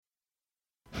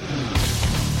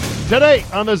Today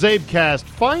on the CzabeCast,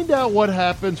 find out what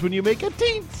happens when you make a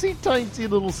teensy-tiny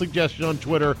little suggestion on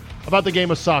Twitter about the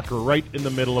game of soccer right in the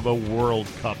middle of a World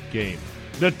Cup game.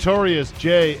 Notorious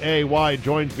J.A.Y.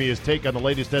 joins me his take on the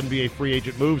latest NBA free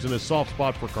agent moves and his soft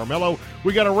spot for Carmelo.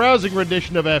 We got a rousing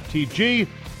rendition of FTG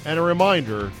and a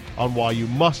reminder on why you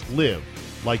must live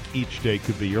like each day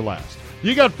could be your last.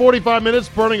 You got 45 minutes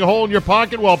burning a hole in your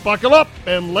pocket? Well, buckle up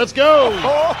and let's go!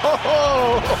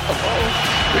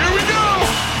 Here we go!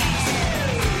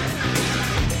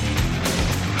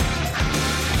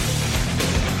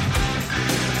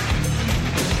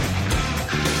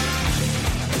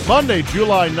 Monday,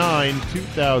 July 9,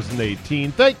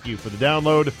 2018. Thank you for the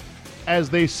download. As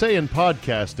they say in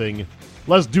podcasting,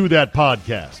 let's do that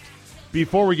podcast.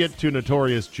 Before we get to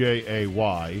Notorious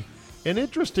J.A.Y., an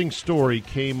interesting story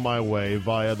came my way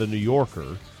via The New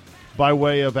Yorker, by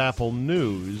way of Apple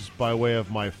News, by way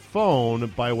of my phone,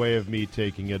 by way of me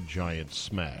taking a giant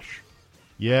smash.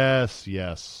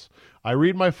 Yes. I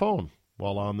read my phone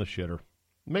while on the shitter.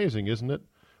 Amazing, isn't it?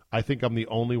 I think I'm the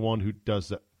only one who does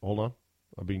that. Hold on.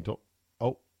 I'm being told.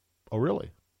 Oh,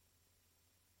 really?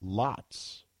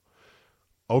 Lots.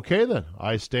 Okay, then.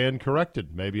 I stand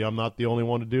corrected. Maybe I'm not the only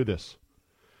one to do this.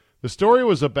 The story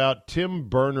was about Tim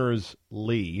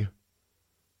Berners-Lee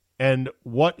and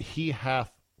what he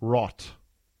hath wrought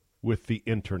with the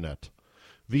Internet.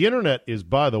 The Internet is,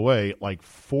 by the way, like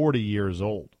 40 years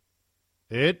old.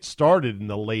 It started in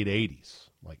the late 80s,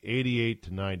 like 88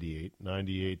 to 98,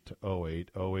 98 to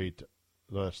 08, 08 to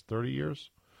the last 30 years.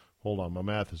 Hold on, my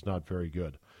math is not very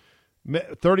good.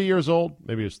 30 years old?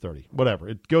 Maybe it's 30. Whatever.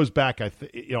 It goes back,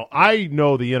 I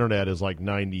know the Internet is like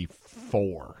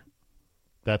 94.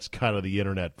 That's kind of the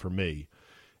Internet for me.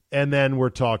 And then we're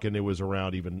talking it was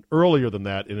around even earlier than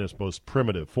that in its most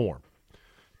primitive form.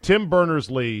 Tim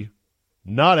Berners-Lee,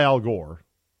 not Al Gore,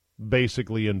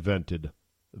 basically invented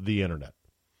the Internet.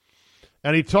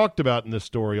 And he talked about in this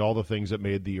story all the things that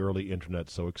made the early Internet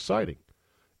so exciting,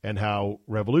 and how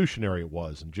revolutionary it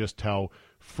was, and just how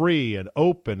free and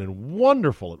open and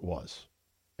wonderful it was.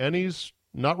 And he's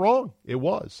not wrong. It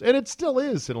was. And it still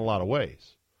is in a lot of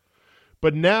ways.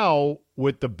 But now,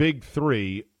 with the big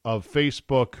three of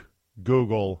Facebook,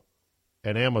 Google,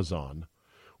 and Amazon,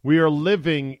 we are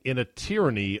living in a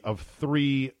tyranny of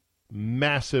three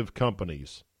massive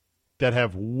companies that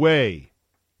have way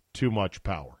too much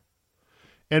power.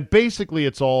 And basically,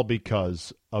 it's all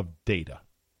because of data.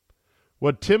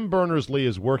 What Tim Berners-Lee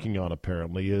is working on,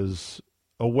 apparently, is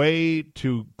a way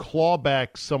to claw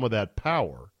back some of that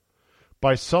power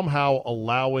by somehow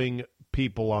allowing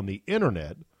people on the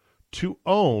Internet to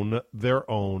own their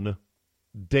own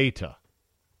data.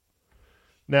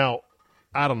 Now,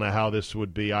 I don't know how this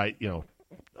would be. I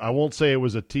won't say it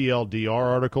was a TLDR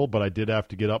article, but I did have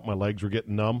to get up. My legs were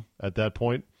getting numb at that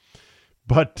point.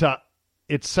 But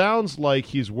it sounds like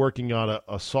he's working on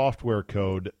a software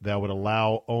code that would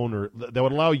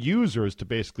allow users to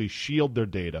basically shield their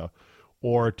data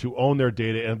or to own their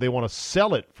data, and if they want to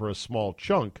sell it for a small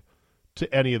chunk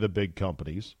to any of the big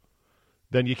companies,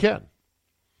 then you can.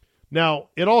 Now,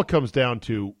 it all comes down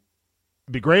to,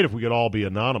 it'd be great if we could all be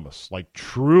anonymous, like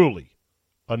truly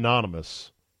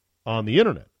anonymous on the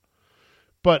Internet.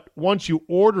 But once you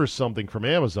order something from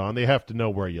Amazon, they have to know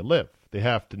where you live. They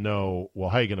have to know, well,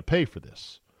 how are you going to pay for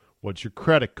this? What's your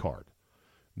credit card?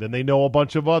 Then they know a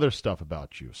bunch of other stuff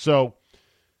about you. So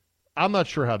I'm not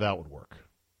sure how that would work.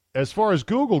 As far as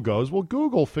Google goes, well,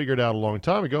 Google figured out a long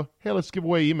time ago, hey, let's give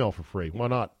away email for free. Why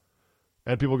not?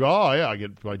 And people go, oh, yeah, I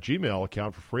get my Gmail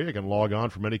account for free. I can log on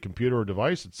from any computer or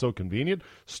device. It's so convenient.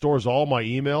 Stores all my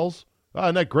emails. Oh,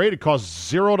 isn't that great? It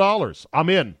costs $0. I'm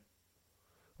in.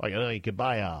 Like, you could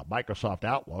buy a Microsoft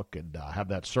Outlook and have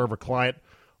that server client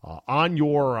on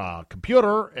your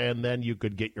computer, and then you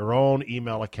could get your own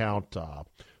email account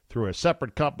through a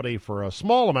separate company for a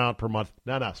small amount per month.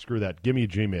 No, screw that. Give me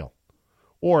Gmail.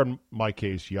 Or, in my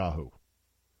case, Yahoo.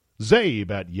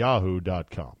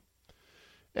 Zabe@yahoo.com.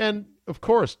 And, of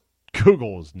course,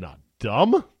 Google is not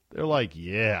dumb. They're like,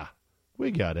 yeah,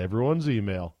 we got everyone's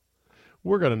email.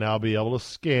 We're going to now be able to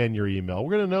scan your email.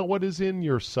 We're going to know what is in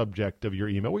your subject of your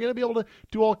email. We're going to be able to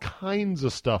do all kinds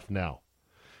of stuff now.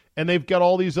 And they've got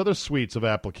all these other suites of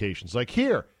applications. Like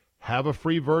here, have a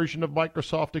free version of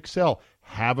Microsoft Excel.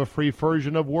 Have a free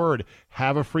version of Word.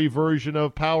 Have a free version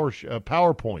of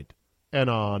PowerPoint. And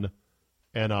on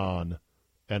and on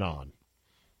and on.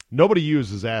 Nobody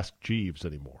uses Ask Jeeves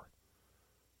anymore.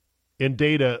 In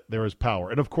data, there is power.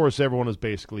 And, of course, everyone has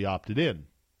basically opted in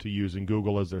to using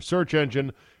Google as their search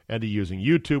engine and to using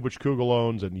YouTube, which Google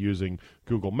owns, and using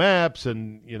Google Maps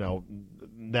and,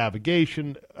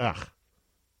 navigation.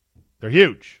 They're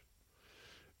huge.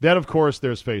 Then, of course,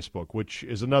 there's Facebook, which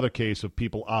is another case of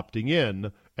people opting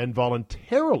in and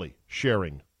voluntarily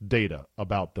sharing data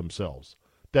about themselves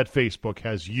that Facebook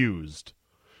has used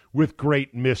with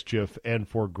great mischief and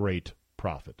for great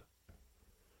profit.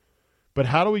 But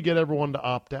how do we get everyone to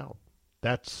opt out?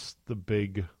 That's the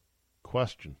big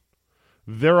question.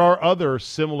 There are other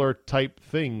similar type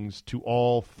things to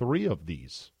all three of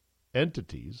these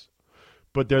entities,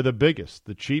 but they're the biggest,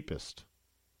 the cheapest,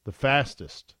 the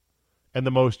fastest, and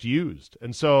the most used.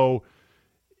 And so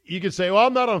you could say, well,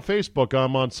 I'm not on Facebook.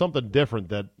 I'm on something different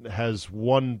that has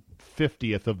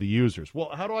 1/50th of the users. Well,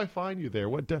 how do I find you there?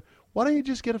 Why don't you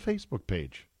just get a Facebook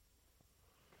page?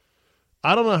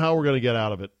 I don't know how we're going to get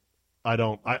out of it. I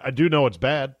do know it's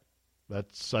bad. I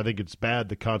think it's bad,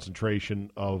 the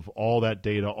concentration of all that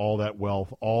data, all that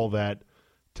wealth, all that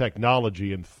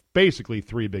technology in basically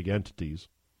three big entities.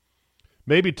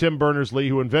 Maybe Tim Berners-Lee,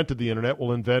 who invented the Internet,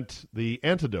 will invent the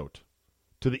antidote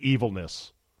to the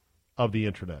evilness of the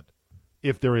Internet,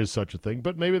 if there is such a thing.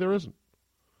 But maybe there isn't.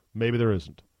 Maybe there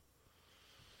isn't.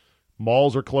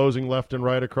 Malls are closing left and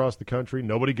right across the country.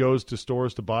 Nobody goes to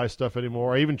stores to buy stuff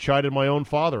anymore. I even chided my own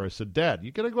father. I said, Dad,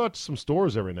 you got to go out to some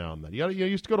stores every now and then. You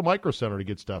used to go to Micro Center to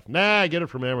get stuff. Nah, I get it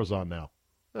from Amazon now.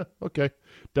 Okay.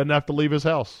 Doesn't have to leave his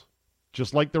house,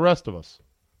 just like the rest of us.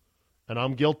 And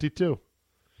I'm guilty too.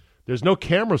 There's no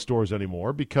camera stores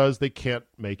anymore because they can't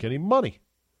make any money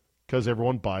because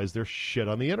everyone buys their shit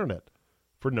on the Internet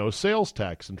for no sales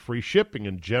tax and free shipping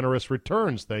and generous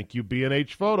returns. Thank you,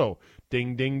 B&H Photo.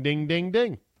 Ding, ding, ding, ding,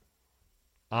 ding.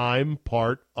 I'm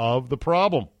part of the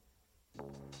problem.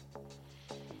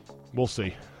 We'll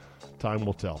see. Time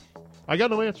will tell. I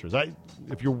got no answers.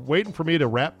 If you're waiting for me to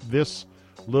wrap this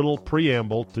little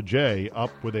preamble to Jay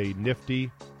up with a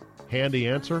nifty, handy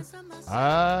answer,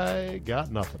 I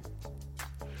got nothing.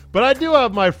 But I do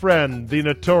have my friend, the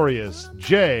notorious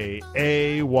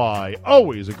J.A.Y.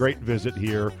 Always a great visit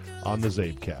here on the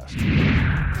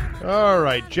CzabeCast. All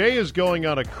right, Jay is going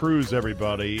on a cruise,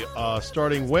 everybody.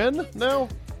 Starting when now?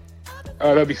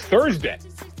 That'll be Thursday.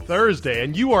 Thursday,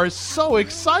 and you are so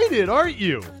excited, aren't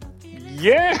you?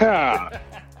 Yeah.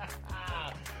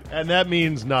 And that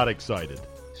means not excited.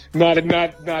 Not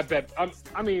that.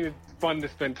 I mean, it's fun to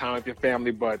spend time with your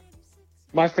family, but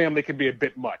my family can be a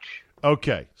bit much.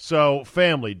 Okay, so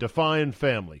family, define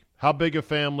family. How big a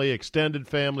family, extended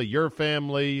family, your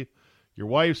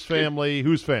wife's family,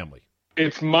 whose family?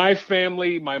 It's my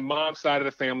family, my mom's side of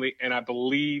the family, and I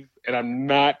believe, and I'm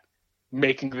not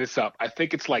making this up, I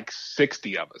think it's like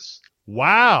 60 of us.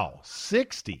 Wow,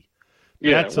 60.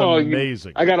 Yeah, that's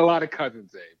amazing. I got a lot of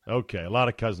cousins, Abe. Okay, a lot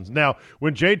of cousins. Now,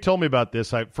 when Jay told me about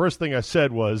this, first thing I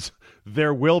said was,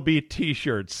 there will be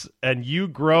T-shirts, and you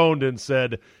groaned and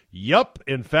said, yup.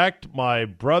 In fact, my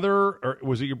brother, or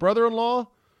was it your brother-in-law?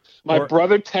 My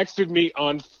brother texted me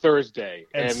on Thursday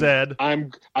and said,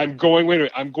 I'm going, wait a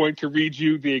minute, I'm going to read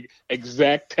you the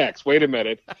exact text. Wait a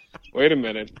minute.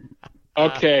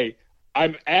 Okay,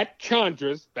 I'm at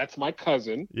Chandra's, that's my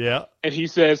cousin. Yeah. And he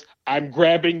says, I'm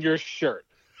grabbing your shirt.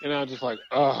 And I was just like,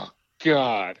 oh,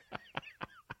 God.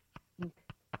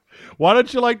 Why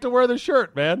don't you like to wear the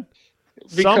shirt, man?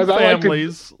 Because some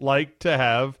families like to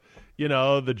have,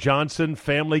 the Johnson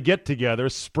family get-together,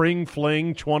 Spring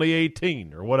Fling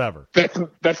 2018 or whatever.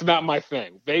 That's not my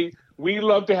thing. We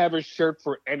love to have a shirt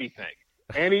for anything.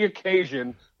 Any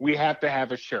occasion, we have to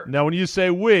have a shirt. Now, when you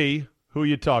say we, who are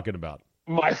you talking about?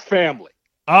 My family.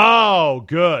 Oh,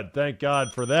 good. Thank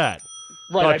God for that.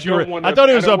 Right. I thought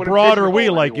it was a broader we,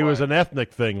 like it was an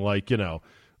ethnic thing, like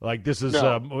this is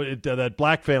that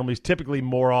black families typically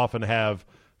more often have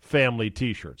family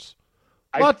T-shirts.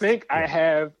 I think I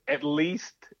have at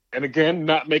least, and again,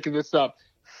 not making this up,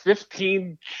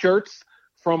 15 shirts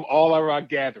from all of our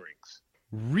gatherings.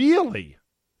 Really?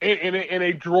 In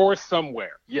a drawer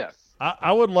somewhere, yes.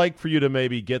 I would like for you to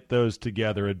maybe get those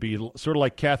together. It'd be sort of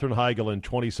like Katherine Heigl in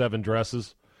 27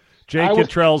 Dresses. Jay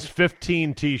Cottrell's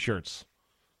 15 T-shirts.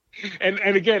 And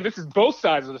again, this is both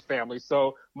sides of the family.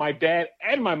 So my dad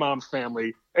and my mom's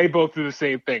family, they both do the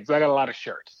same thing. So I got a lot of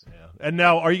shirts. Yeah. And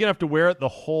now, are you going to have to wear it the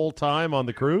whole time on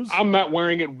the cruise? I'm not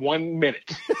wearing it 1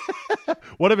 minute.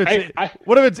 What if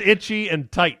it's itchy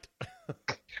and tight?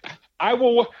 I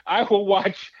will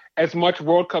watch as much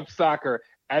World Cup soccer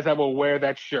as I will wear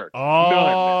that shirt.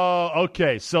 Oh,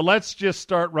 okay. So let's just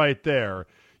start right there.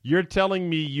 You're telling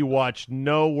me you watched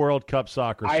no World Cup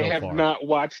soccer so far? I have not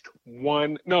watched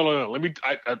one. No. Let me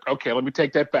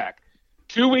take that back.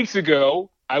 2 weeks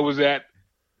ago, I was at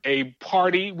a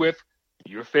party with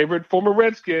your favorite former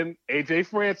Redskin, AJ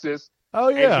Francis. Oh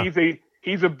yeah. And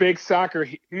he's a big soccer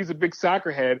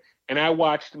head, and I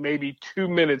watched maybe 2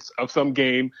 minutes of some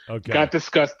game, got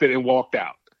disgusted, and walked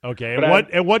out. Okay, But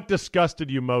and what disgusted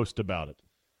you most about it?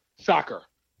 Soccer.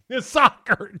 It's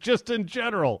soccer, just in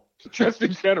general. Just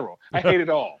in general. I hate it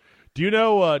all. Do you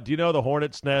know the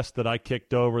Hornets' nest that I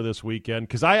kicked over this weekend?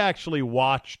 Because I actually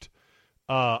watched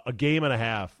a game and a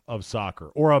half of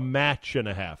soccer, or a match and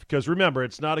a half. Because remember,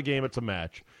 it's not a game; it's a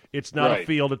match. It's not a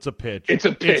field; it's a pitch. It's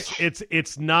a pitch.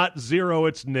 It's not 0;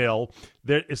 it's nil.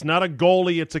 It's not a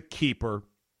goalie; it's a keeper.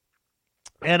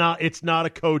 And it's not a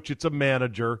coach; it's a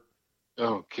manager.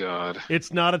 Oh God!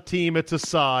 It's not a team; it's a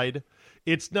side.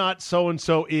 It's not so and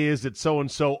so is; it's so and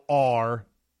so are.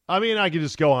 I mean, I could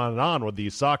just go on and on with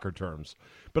these soccer terms.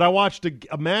 But I watched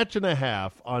a match and a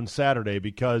half on Saturday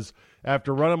because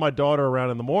after running my daughter around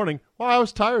in the morning, well, I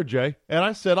was tired, Jay. And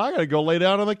I said, I got to go lay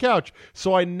down on the couch.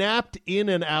 So I napped in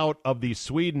and out of the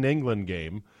Sweden-England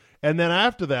game. And then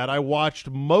after that, I watched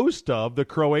most of the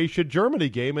Croatia-Germany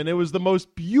game. And it was the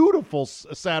most beautiful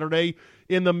Saturday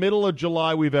in the middle of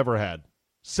July we've ever had.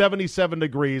 77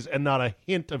 degrees and not a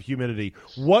hint of humidity.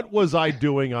 What was I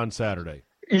doing on Saturday?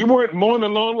 You weren't mowing the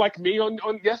lawn like me on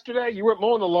yesterday? You weren't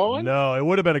mowing the lawn? No, it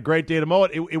would have been a great day to mow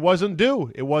it. It wasn't due.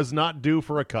 It was not due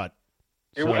for a cut.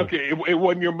 It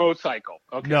wasn't your mow cycle.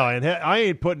 Okay. No, and I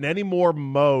ain't putting any more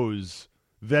mows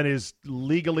than is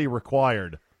legally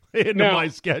required into my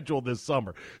schedule this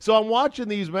summer. So I'm watching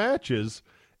these matches,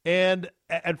 and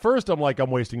at first I'm like,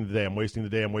 I'm wasting the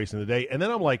day. And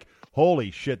then I'm like,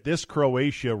 holy shit, this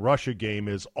Croatia-Russia game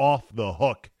is off the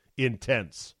hook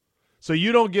intense. So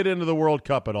you don't get into the World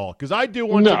Cup at all, because I do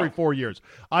once every 4 years.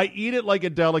 I eat it like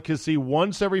a delicacy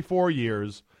once every 4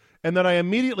 years, and then I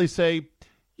immediately say,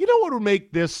 you know what would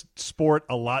make this sport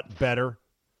a lot better?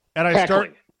 And I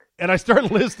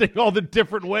start listing all the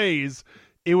different ways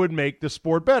it would make the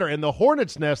sport better. And the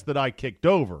Hornet's nest that I kicked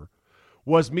over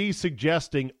was me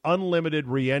suggesting unlimited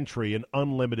reentry and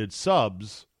unlimited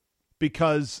subs,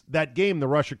 because that game, the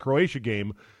Russia-Croatia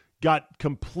game, got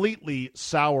completely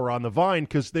sour on the vine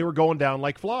because they were going down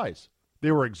like flies.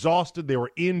 They were exhausted. They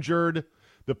were injured.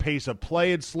 The pace of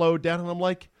play had slowed down. And I'm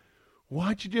like,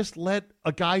 why'd you just let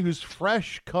a guy who's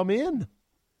fresh come in?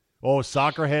 Oh,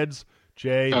 soccer heads,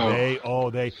 Jay,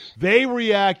 they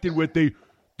reacted with the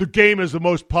game is the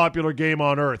most popular game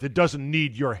on earth. It doesn't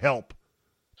need your help.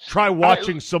 Try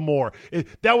watching some more.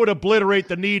 That would obliterate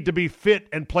the need to be fit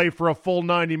and play for a full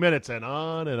 90 minutes, and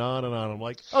on and on and on. I'm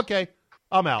like, okay.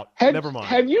 I'm out. Never mind.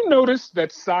 Have you noticed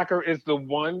that soccer is the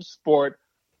one sport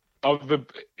of the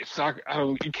soccer?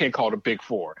 You can't call it a big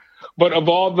four, but of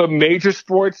all the major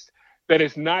sports that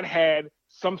has not had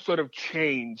some sort of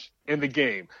change in the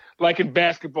game. Like in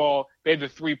basketball, they had the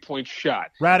 3-point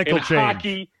shot. Radical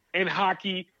change. In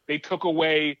hockey, they took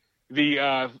away the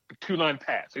 2-line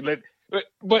pass.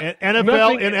 But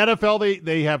NFL,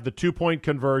 they have the 2-point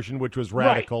conversion, which was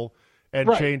radical, and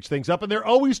changed things up, and they're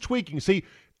always tweaking. See.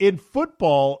 In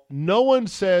football, no one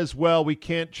says, well, we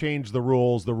can't change the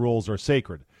rules. The rules are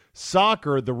sacred.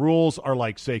 Soccer, the rules are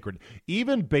like sacred.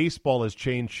 Even baseball has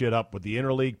changed shit up with the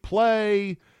interleague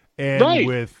play and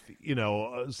with,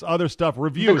 other stuff.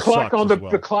 Review the clock sucks on the as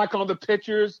well. The clock on the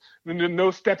pitchers,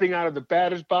 no stepping out of the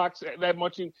batter's box that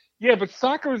much. Yeah, but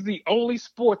soccer is the only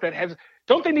sport that has –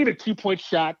 don't they need a 2-point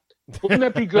shot? Wouldn't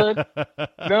that be good?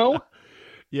 No?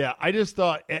 Yeah, I just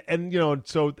thought, and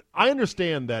so I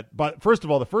understand that. But first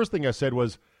of all, the first thing I said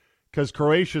was because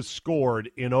Croatia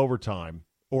scored in overtime,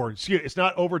 or excuse, it's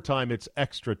not overtime, it's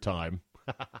extra time.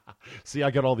 See,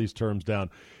 I got all these terms down.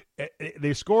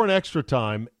 They score in extra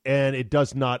time, and it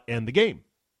does not end the game,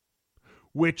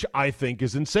 which I think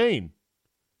is insane,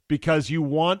 because you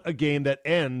want a game that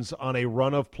ends on a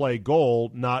run-of-play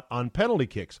goal, not on penalty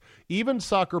kicks. Even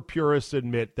soccer purists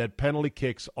admit that penalty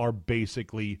kicks are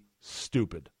basically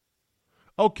stupid.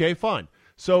 Okay, fine.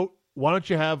 So why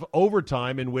don't you have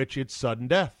overtime in which it's sudden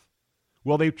death?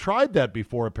 Well, they've tried that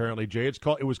before, apparently, Jay.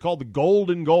 It was called the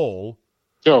golden goal.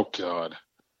 Oh, God.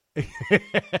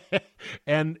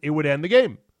 And it would end the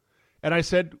game. And I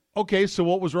said, okay, so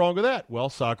what was wrong with that? Well,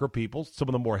 soccer people, some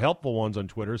of the more helpful ones on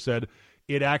Twitter, said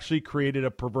it actually created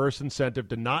a perverse incentive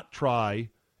to not try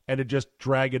and to just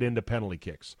drag it into penalty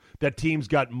kicks. That teams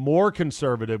got more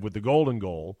conservative with the golden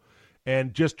goal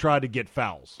and just try to get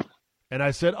fouls. And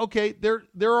I said, okay, there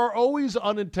are always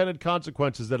unintended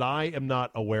consequences that I am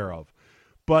not aware of.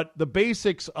 But the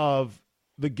basics of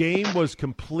the game was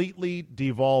completely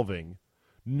devolving.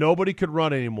 Nobody could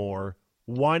run anymore.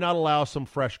 Why not allow some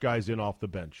fresh guys in off the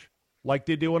bench? Like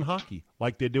they do in hockey,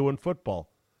 like they do in football.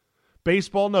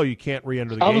 Baseball, no, you can't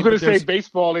re-enter the game. I was going to say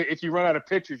baseball, if you run out of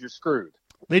pitchers, you're screwed.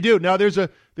 They do. Now, there's a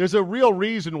real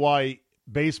reason why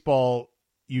baseball,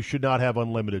 you should not have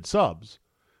unlimited subs,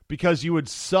 because you would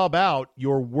sub out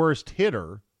your worst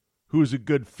hitter, who's a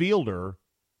good fielder,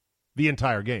 the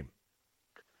entire game.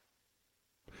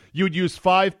 You would use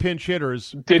 5 pinch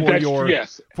hitters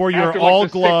for your all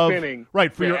glove,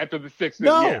 right? After the sixth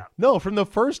inning. No, from the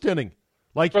first inning.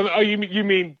 Like, you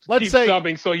mean let's keep say,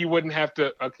 subbing so you wouldn't have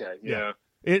to? Okay, yeah.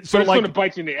 It's going to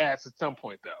bite you in the ass at some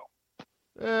point,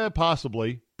 though.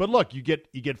 Possibly, but look, you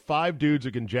get 5 dudes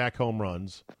who can jack home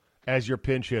runs as your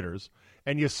pinch hitters,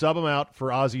 and you sub them out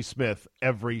for Ozzie Smith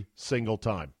every single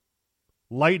time.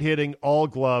 Light hitting, all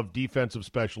glove, defensive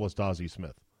specialist Ozzie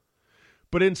Smith.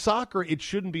 But in soccer, it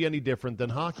shouldn't be any different than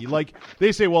hockey. Like,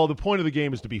 they say, well, the point of the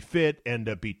game is to be fit and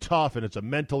to be tough, and it's a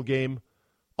mental game.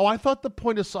 Oh, I thought the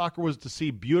point of soccer was to see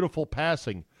beautiful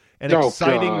passing and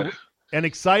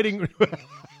exciting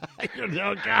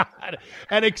oh, God.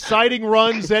 And exciting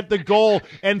runs at the goal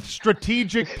and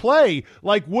strategic play.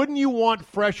 Like, wouldn't you want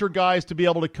fresher guys to be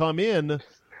able to come in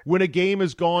when a game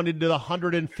has gone into the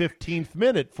 115th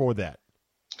minute for that?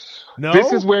 No?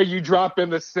 This is where you drop in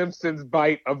the Simpsons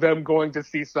bite of them going to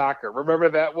see soccer. Remember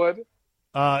that one?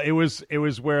 It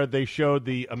was where they showed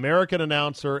the American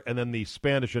announcer and then the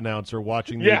Spanish announcer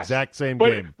watching the exact same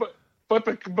game. But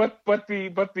the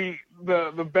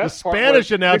best the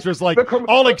Spanish announcer's like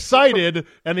all excited,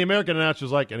 and the American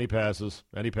announcer's like, and he passes.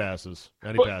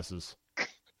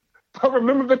 But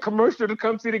remember the commercial to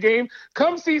come see the game?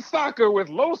 Come see soccer with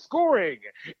low scoring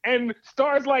and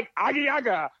stars like Agi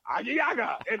Yaga,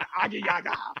 and Agi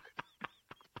Yaga.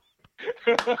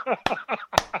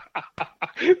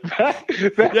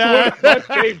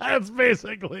 That's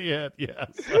basically it, yes.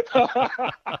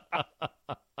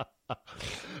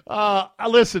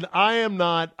 Listen, I am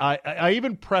not. I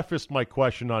even prefaced my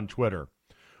question on Twitter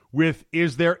with,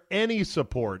 is there any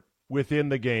support within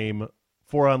the game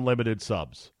for unlimited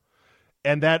subs?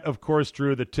 And that, of course,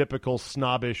 drew the typical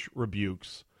snobbish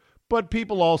rebukes. But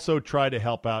people also try to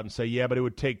help out and say, yeah, but it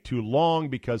would take too long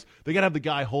because they got to have the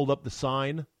guy hold up the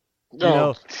sign,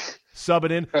 sub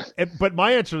it in. But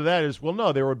my answer to that is, well,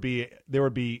 no, there would be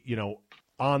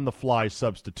on-the-fly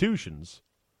substitutions,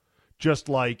 just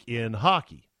like in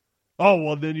hockey. Oh,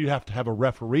 well, then you'd have to have a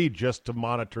referee just to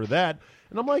monitor that.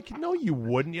 And I'm like, no, you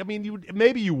wouldn't. I mean,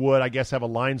 maybe you would, I guess, have a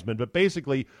linesman. But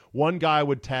basically, one guy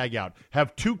would tag out.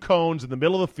 Have 2 cones in the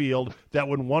middle of the field that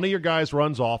when one of your guys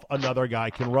runs off, another guy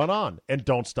can run on and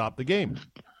don't stop the game.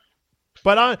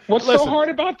 But what's so hard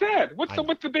about that? What's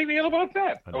the big deal about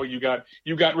that? Oh, you got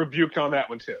rebuked on that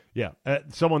one, too. Yeah.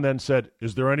 Someone then said,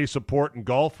 is there any support in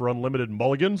golf for unlimited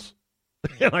mulligans?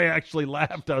 And I actually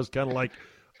laughed. I was kind of like,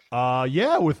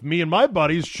 yeah, with me and my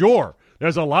buddies, sure.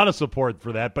 There's a lot of support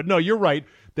for that. But no, you're right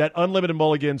that unlimited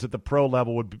mulligans at the pro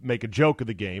level would make a joke of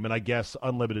the game. And I guess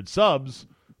unlimited subs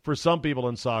for some people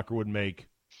in soccer would make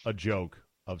a joke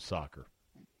of soccer.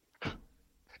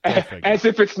 As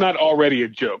if it's not already a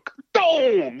joke.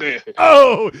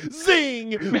 Oh,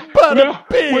 zing, bada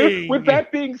bing. With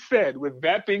that being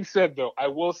said, though, I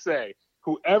will say,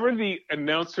 whoever the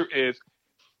announcer is,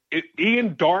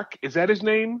 Ian Dark, is that his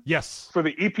name? Yes. For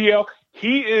the EPL,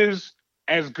 he is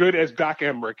as good as Doc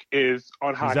Emmerich is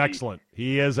on hockey. He's excellent.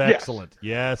 He is excellent.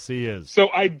 Yes, he is. So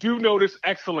I do notice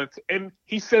excellence, and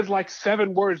he says like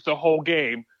 7 words the whole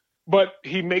game, but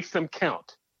he makes them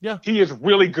count. Yeah. He is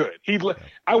really good.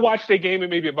 I watched a game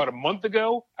maybe about a month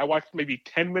ago. I watched maybe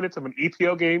 10 minutes of an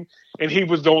EPL game, and he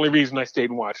was the only reason I stayed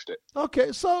and watched it.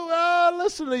 Okay, so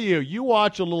listen to you. You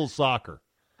watch a little soccer.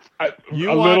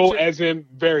 Little, as in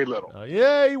very little.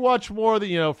 Yeah, you watch more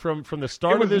than from the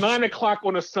start of this. It was 9:00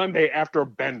 on a Sunday after a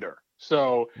bender.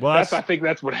 So I think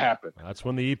that's what happened. That's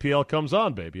when the EPL comes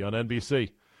on, baby, on NBC.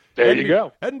 There you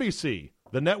go. NBC,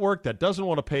 the network that doesn't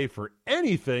want to pay for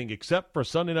anything except for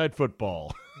Sunday Night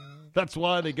Football. That's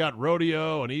why they got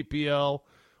rodeo and EPL.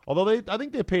 Although I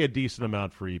think they pay a decent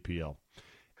amount for EPL.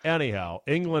 Anyhow,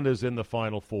 England is in the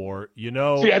Final Four. See,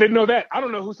 I didn't know that. I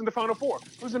don't know who's in the Final Four.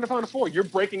 Who's in the Final Four? You're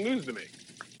breaking news to me.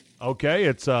 Okay,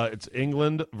 it's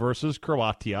England versus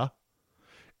Croatia,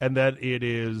 and then it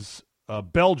is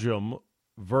Belgium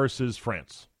versus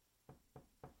France.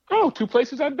 Oh, 2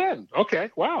 places I've been. Okay,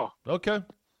 wow. Okay.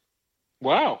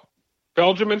 Wow.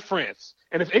 Belgium and France.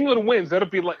 And if England wins, that'll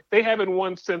be like they haven't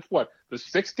won since what? The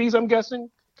 60s, I'm guessing?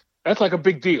 That's like a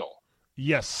big deal.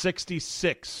 Yes,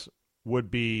 66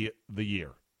 would be the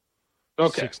year.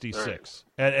 Okay. 66.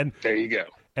 Right. And there you go.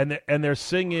 And they're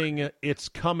singing It's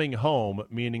Coming Home,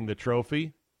 meaning the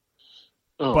trophy.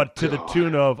 Oh, but to God. the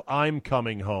tune of I'm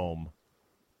Coming Home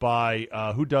by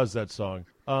who does that song?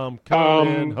 I'm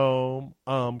coming home.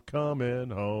 I'm coming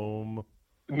home.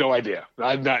 No idea.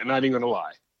 I'm not even going to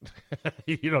lie.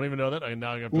 You don't even know that?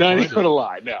 Now I'm not even going to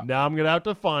lie, no. Now I'm going to have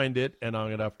to find it, and I'm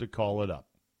going to have to call it up.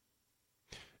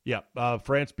 Yeah,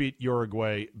 France beat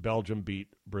Uruguay. Belgium beat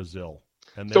Brazil.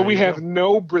 And So there we you have go.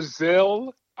 no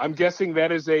Brazil. I'm guessing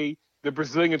that is the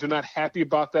Brazilians are not happy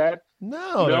about that.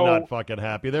 No, they're not fucking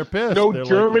happy. They're pissed. No They're like,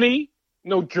 Germany.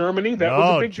 No Germany. That was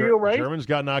a no, big deal, right? Germans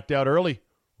got knocked out early.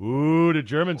 Ooh, the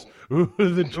Germans. Ooh,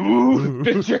 the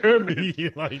Germans.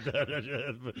 You like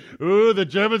that? Ooh, the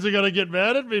Germans are going to get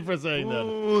mad at me for saying that.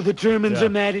 Ooh, the Germans are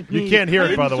mad at me. You can't hear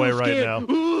it, by the way, scared. right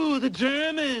now. Ooh, the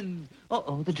Germans.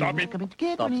 Uh-oh, the Germans are coming to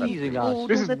get me. Easy, guys. Oh,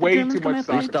 This don't is let the way Germans too come much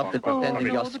after me. soccer Stop the talk. pretending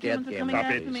no, you're the scared, Germans are Cam. coming Stop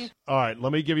after it. me. All right,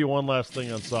 let me give you one last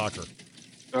thing on soccer.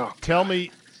 Oh, Tell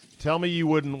me you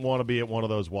wouldn't want to be at one of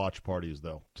those watch parties,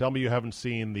 though. Tell me you haven't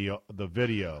seen the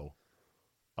video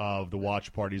of the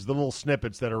watch parties, the little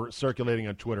snippets that are circulating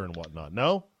on Twitter and whatnot.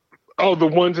 No? oh, the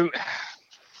ones in.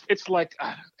 It's like,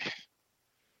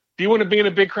 do you want to be in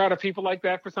a big crowd of people like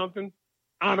that for something?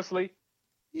 Honestly.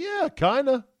 Yeah, kind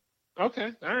of.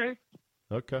 Okay. All right.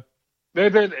 Okay.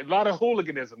 There's a lot of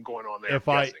hooliganism going on there.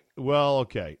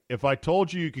 Okay. If I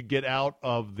told you could get out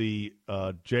of the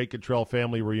Jake and Trell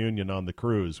family reunion on the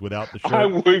cruise without the shirt, I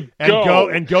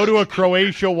would go to a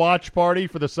Croatia watch party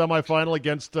for the semifinal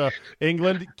against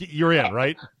England, you're in,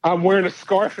 right? I'm wearing a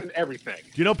scarf and everything.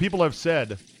 Do you know people have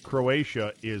said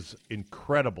Croatia is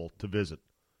incredible to visit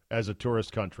as a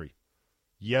tourist country?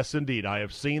 Yes, indeed. I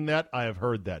have seen that. I have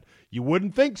heard that. You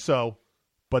wouldn't think so,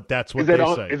 but that's what they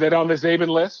say. Is that on the Zabin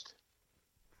list?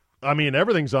 I mean,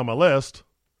 everything's on my list.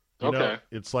 You know, Okay.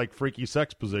 it's like freaky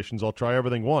sex positions. I'll try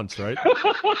everything once, right?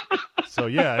 So,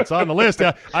 yeah, it's on the list.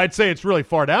 I'd say it's really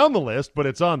far down the list, but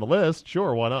it's on the list.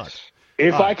 Sure, why not?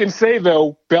 If I can say,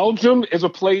 though, Belgium is a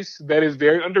place that is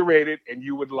very underrated, and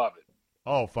you would love it.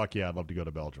 Oh, fuck yeah, I'd love to go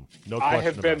to Belgium. No question I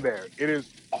have about been it. there. It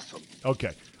is awesome.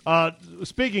 Okay.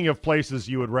 Speaking of places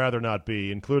you would rather not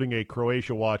be, including a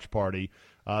Croatia watch party,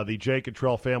 the Jake and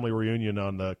Trell family reunion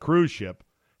on the cruise ship,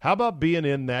 how about being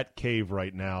in that cave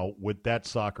right now with that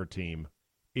soccer team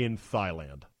in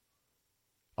Thailand?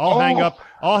 I'll hang up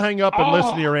and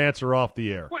listen to your answer off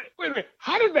the air. Wait a minute.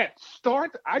 How did that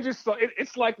start? I just thought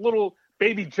it's like little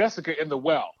baby Jessica in the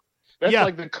well. That's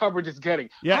like the coverage it's getting.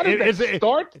 Yeah, how did that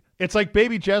start? It's like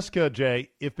Baby Jessica,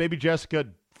 Jay. If Baby Jessica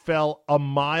fell 1.5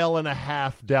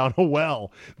 miles down a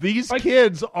well, these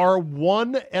kids are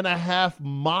 1.5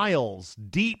 miles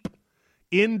deep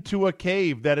into a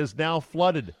cave that is now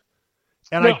flooded.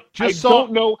 And I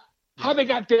don't know how they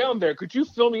got down there. Could you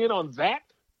fill me in on that?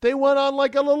 They went on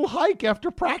like a little hike after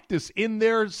practice in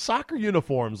their soccer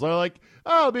uniforms. They're like,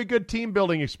 oh, it'll be a good team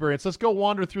building experience. Let's go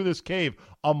wander through this cave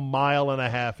 1.5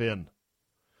 miles in.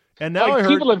 And now I heard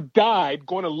people have died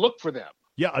going to look for them.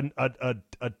 Yeah,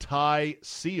 a Thai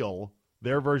seal,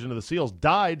 their version of the seals,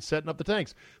 died setting up the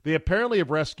tanks. They apparently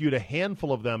have rescued a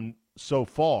handful of them so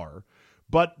far,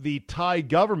 but the Thai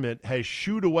government has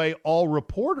shooed away all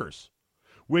reporters,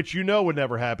 which would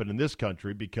never happen in this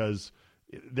country because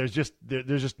there's just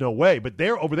no way. But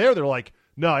over there, they're like,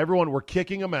 no, everyone, we're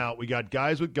kicking them out. We got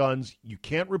guys with guns. You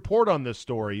can't report on this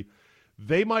story.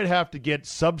 They might have to get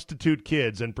substitute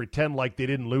kids and pretend like they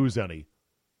didn't lose any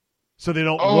so they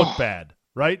don't look bad,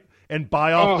 right? And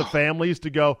buy off the families to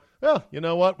go, well, you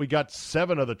know what? We got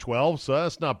 7 of the 12, so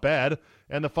that's not bad.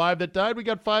 And the 5 that died, we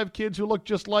got 5 kids who look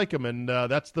just like them. And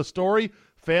that's the story.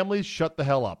 Families, shut the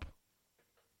hell up.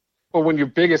 Well, when your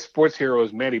biggest sports hero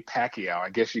is Manny Pacquiao, I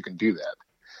guess you can do that.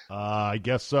 I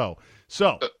guess so.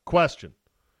 So, question.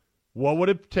 What would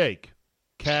it take,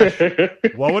 Cash?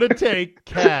 What would it take,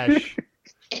 Cash,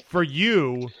 for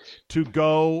you to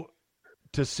go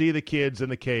to see the kids in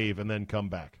the cave and then come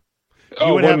back?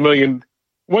 $1 million.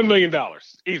 $1 million.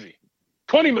 Easy.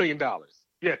 $20 million.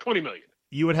 Yeah, $20 million.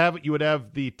 You would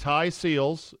have the Thai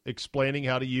SEALs explaining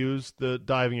how to use the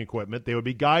diving equipment. They would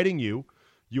be guiding you.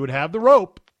 You would have the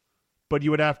rope, but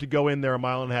you would have to go in there 1.5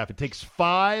 miles. It takes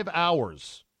 5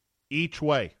 hours each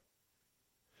way.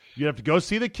 You'd have to go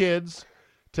see the kids,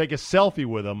 take a selfie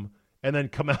with them, and then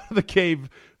come out of the cave.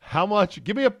 How much?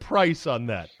 Give me a price on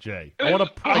that, Jay. I want a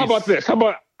price. How about this? How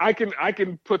about I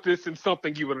can put this in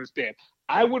something you understand.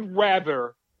 I would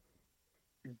rather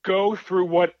go through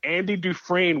what Andy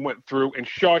Dufresne went through in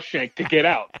Shawshank to get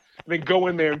out than go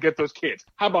in there and get those kids.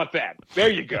 How about that? There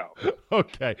you go.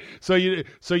 Okay. So you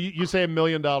say $1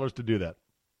 million to do that?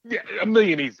 Yeah, $1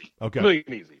 million easy. Okay. $1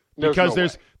 million easy.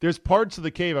 Because there's parts of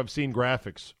the cave I've seen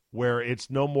graphics where it's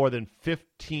no more than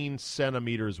 15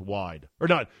 centimeters wide. Or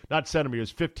not centimeters,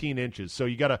 15 inches. So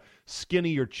you got to skinny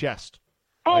your chest.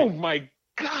 Oh, my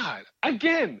God.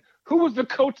 Again, who was the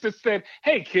coach that said,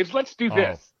 hey, kids, let's do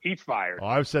this? He's fired. Oh,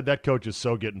 I've said that coach is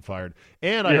so getting fired.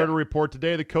 And I heard a report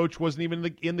today the coach wasn't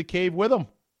even in the cave with him.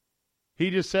 He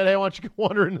just said, hey, why don't you go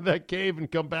wander into that cave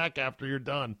and come back after you're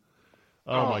done?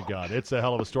 Oh, my God. It's a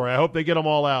hell of a story. I hope they get them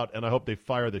all out, and I hope they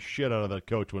fire the shit out of that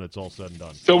coach when it's all said and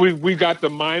done. So we got the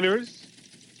miners,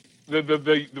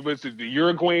 the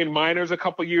Uruguayan miners a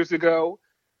couple years ago,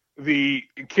 the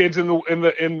kids in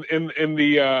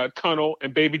the tunnel,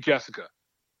 and baby Jessica.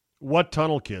 What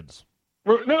tunnel kids?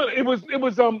 No, it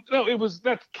was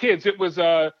not kids. It was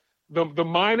the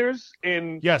miners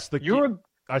in Yes,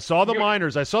 I saw the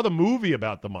miners. I saw the movie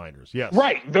about the miners. Yes,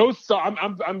 right. Those. So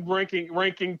I'm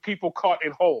ranking people caught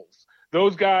in holes.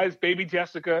 Those guys, baby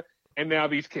Jessica, and now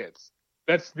these kids.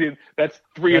 That's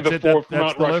three of the four from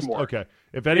Mount Rushmore. List? Okay.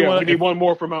 If anyone, we need one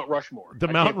more for Mount Rushmore. The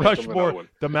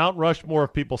Mount Rushmore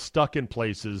of people stuck in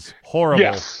places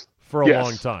horrible for a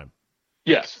long time.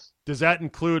 Yes. Does that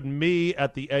include me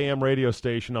at the AM radio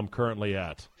station I'm currently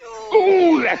at?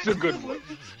 Ooh, that's a good one.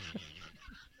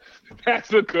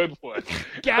 That's a good one.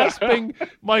 Gasping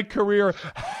my career.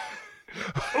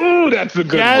 Ooh, that's a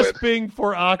good Gasping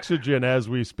for oxygen as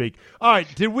we speak. All right,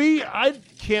 I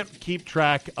can't keep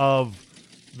track of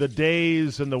the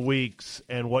days and the weeks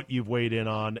and what you've weighed in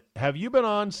on. Have you been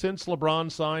on since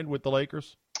LeBron signed with the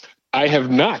Lakers? I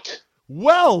have not.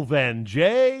 Well then,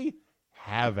 Jay,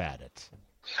 have at it.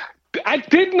 I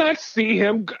did not see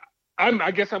him.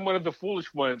 I guess I'm one of the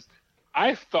foolish ones.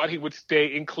 I thought he would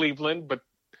stay in Cleveland, but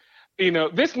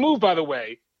this move, by the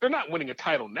way, they're not winning a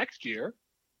title next year.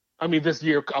 I mean, this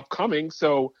year upcoming.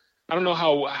 So I don't know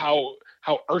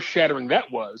how earth-shattering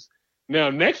that was. Now,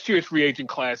 next year's free agent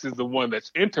class is the one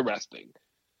that's interesting.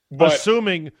 But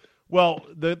assuming,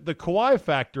 the Kawhi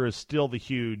factor is still the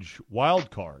huge wild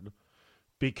card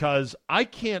because I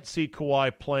can't see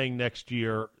Kawhi playing next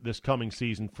year, this coming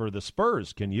season for the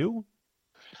Spurs. Can you?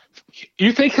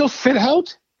 You think he'll sit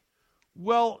out?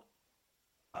 Well,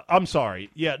 I'm sorry.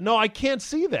 Yeah, no, I can't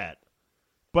see that.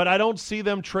 But I don't see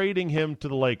them trading him to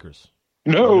the Lakers.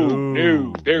 No.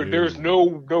 There's no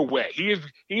way. He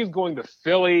is going to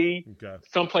Philly,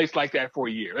 someplace like that for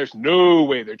a year. There's no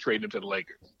way they're trading him to the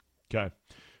Lakers. Okay.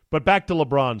 But back to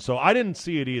LeBron. So I didn't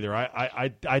see it either.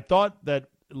 I thought that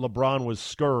LeBron was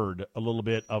scared a little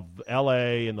bit of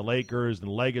L.A. and the Lakers and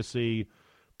legacy.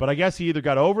 But I guess he either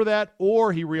got over that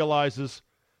or he realizes,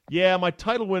 my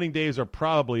title-winning days are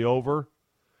probably over.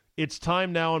 It's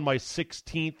time now in my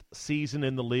 16th season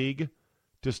in the league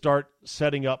to start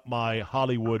setting up my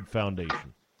Hollywood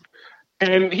foundation.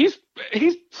 And he's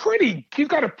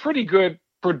got a pretty good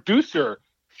producer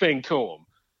thing to him.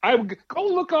 I would go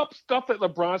look up stuff that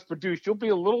LeBron's produced. You'll be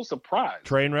a little surprised.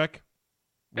 Trainwreck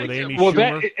with Amy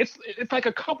Schumer. It's like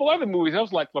a couple other movies. I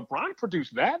was like, LeBron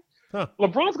produced that? Huh.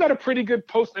 LeBron's got a pretty good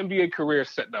post-NBA career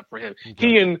setting up for him. Okay.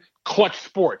 He and Clutch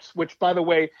Sports, which, by the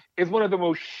way, is one of the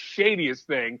most shadiest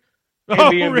thing in the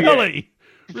NBA.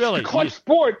 Really? Clutch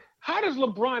Sport. How does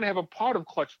LeBron have a part of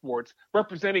Clutch Sports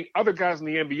representing other guys in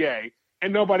the NBA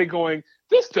and nobody going,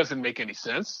 this doesn't make any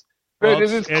sense? Well,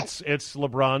 it's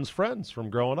LeBron's friends from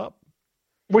growing up.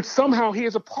 Which somehow he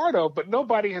is a part of, but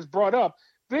nobody has brought up,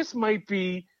 this might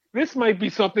be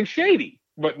something shady,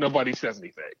 but nobody says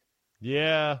anything.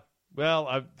 Yeah.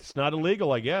 Well, it's not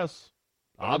illegal, I guess.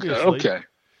 Obviously. Okay.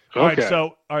 All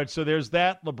right, so there's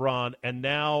that LeBron, and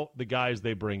now the guys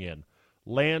they bring in.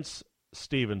 Lance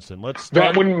Stevenson. Let's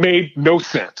start. That one made no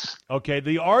sense. Okay,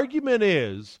 the argument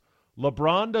is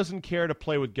LeBron doesn't care to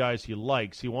play with guys he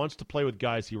likes. He wants to play with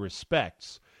guys he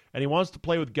respects. And he wants to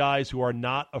play with guys who are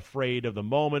not afraid of the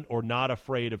moment or not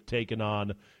afraid of taking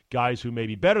on guys who may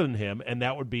be better than him, and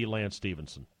that would be Lance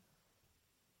Stevenson.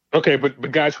 Okay,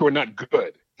 but guys who are not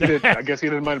good. I guess he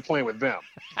didn't mind playing with them.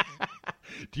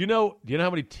 Do you know how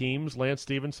many teams Lance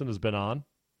Stevenson has been on?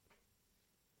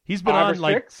 He's been Five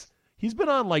or six? He's been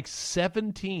on like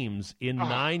 7 teams in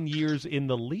 9 years in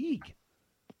the league.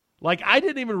 Like, I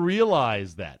didn't even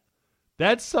realize that.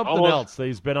 That's something else that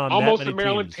he's been on almost that many a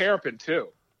Maryland teams. Terrapin, too.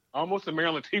 Almost a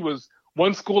Maryland. He was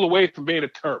one school away from being a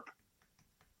Terp.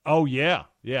 Oh, yeah.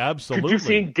 Yeah, absolutely. Could you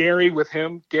see Gary with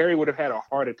him? Gary would have had a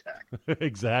heart attack.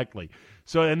 Exactly.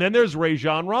 So, and then there's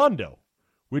Rajon Rondo,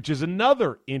 which is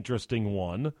another interesting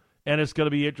one. And it's going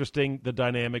to be interesting, the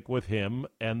dynamic with him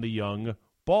and the young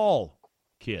Ball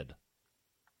kid.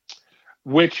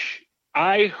 Which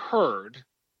I heard,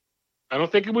 I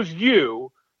don't think it was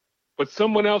you, but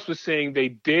someone else was saying they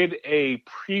did a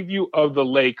preview of the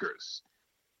Lakers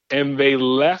and they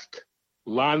left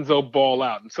Lonzo Ball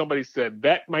out. And somebody said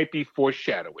that might be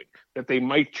foreshadowing, that they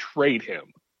might trade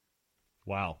him.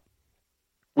 Wow.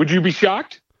 Would you be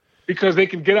shocked? Because they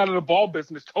can get out of the ball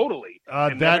business totally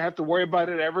and never have to worry about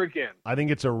it ever again. I think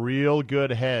it's a real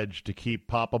good hedge to keep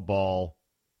Papa Ball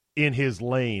in his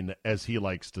lane, as he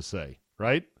likes to say,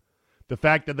 right? The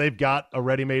fact that they've got a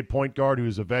ready-made point guard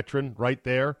who's a veteran right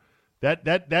there,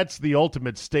 That's the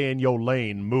ultimate stay in your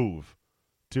lane move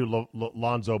to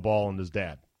Lonzo Ball and his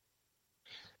dad.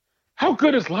 How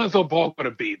good is Lonzo Ball going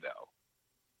to be, though?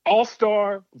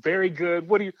 All-star, very good.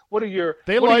 What are your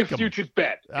futures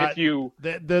bet? If you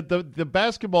the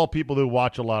basketball people who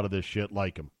watch a lot of this shit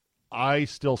like him. I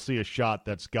still see a shot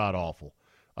that's god awful,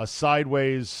 a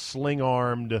sideways,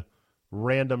 sling-armed,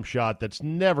 random shot that's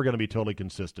never going to be totally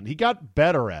consistent. He got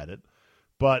better at it,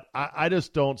 but I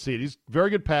just don't see it. He's a very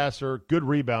good passer, good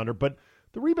rebounder, but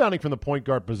the rebounding from the point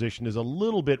guard position is a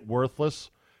little bit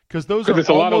worthless because it's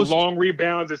a lot of long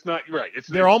rebounds. It's not right.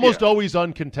 They're almost always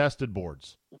uncontested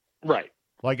boards. Right.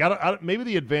 Like maybe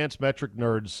the advanced metric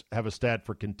nerds have a stat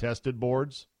for contested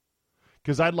boards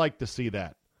because I'd like to see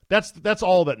that. That's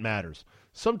all that matters.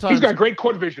 Sometimes he's got great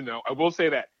court vision, though. I will say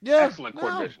that. Yeah, excellent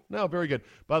court vision. No, very good.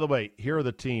 By the way, here are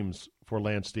the teams for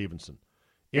Lance Stevenson: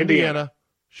 Indiana,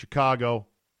 Chicago,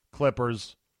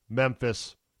 Clippers,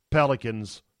 Memphis,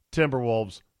 Pelicans,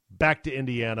 Timberwolves. Back to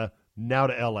Indiana, now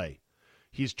to L.A.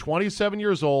 He's 27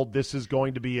 years old. This is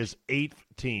going to be his 8th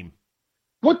team.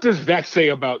 What does that say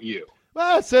about you?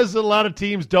 Well, it says that a lot of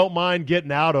teams don't mind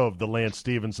getting out of the Lance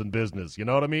Stevenson business. You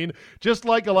know what I mean? Just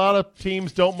like a lot of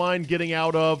teams don't mind getting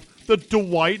out of the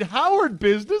Dwight Howard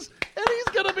business. And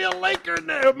he's going to be a Laker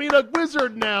now. I mean, a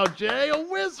Wizard now, Jay. A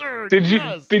Wizard.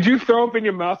 Did you throw up in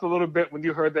your mouth a little bit when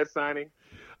you heard that signing?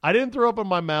 I didn't throw up in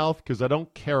my mouth because I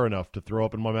don't care enough to throw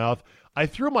up in my mouth. I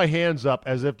threw my hands up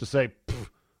as if to say,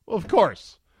 well, of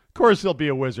course. Of course he'll be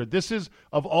a Wizard. This is,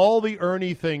 of all the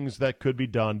Ernie things that could be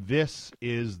done, this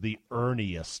is the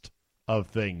Erniest of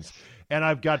things. And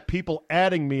I've got people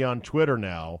adding me on Twitter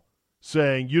now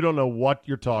saying, you don't know what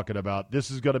you're talking about.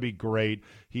 This is going to be great.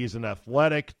 He's an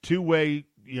athletic, two-way,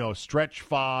 stretch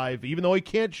five. Even though he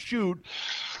can't shoot,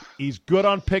 he's good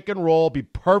on pick and roll, be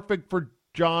perfect for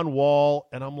John Wall.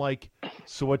 And I'm like,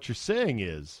 so what you're saying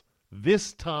is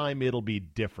this time it'll be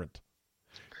different.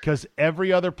 Because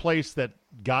every other place that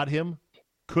got him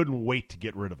couldn't wait to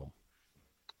get rid of him.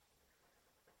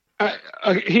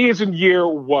 He is in year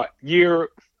what? Year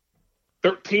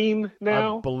 13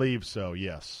 now? I believe so,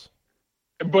 yes.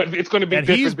 But it's going to be and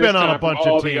different. He's been on a bunch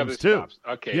of teams, too. Stops.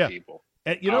 Okay, yeah. People.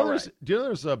 And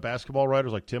there's basketball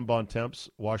writers like Tim Bontemps,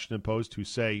 Washington Post, who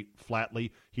say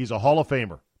flatly he's a Hall of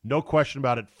Famer. No question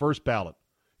about it. First ballot.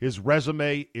 His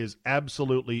resume is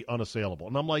absolutely unassailable.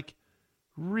 And I'm like,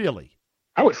 really?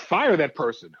 I would fire that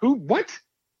person. Who? What?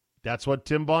 That's what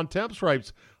Tim Bontemps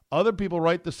writes. Other people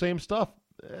write the same stuff.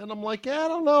 And I'm like, I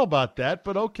don't know about that,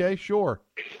 but okay, sure.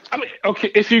 I mean,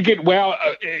 okay, if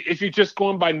you're just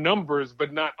going by numbers,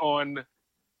 but not on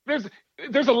 –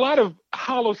 there's a lot of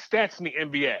hollow stats in the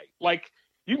NBA. Like,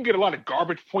 you can get a lot of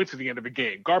garbage points at the end of a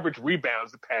game, garbage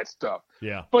rebounds, the pad stuff.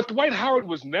 Yeah. But Dwight Howard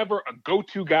was never a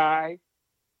go-to guy.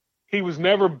 He was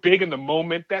never big in the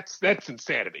moment. That's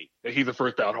insanity that he's a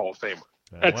first ballot Hall of Famer.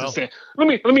 That's insane. Let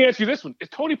me ask you this one: is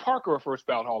Tony Parker a first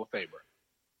ballot Hall of Famer?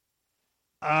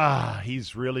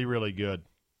 He's really, really good.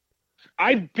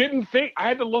 I didn't think. I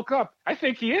had to look up. I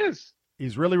think he is.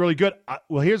 He's really, really good.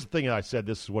 Well, here's the thing I said.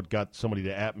 This is what got somebody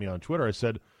to at me on Twitter. I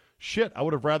said, shit, I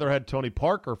would have rather had Tony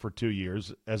Parker for 2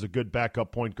 years as a good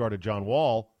backup point guard to John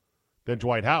Wall than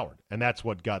Dwight Howard. And that's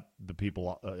what got the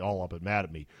people all up and mad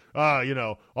at me.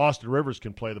 Austin Rivers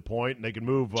can play the point, and they can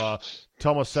move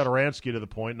Tomas Satoransky to the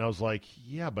point. And I was like,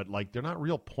 yeah, but they're not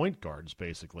real point guards,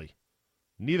 basically.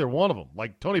 Neither one of them.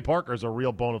 Like, Tony Parker is a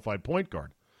real bona fide point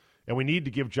guard. And we need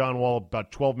to give John Wall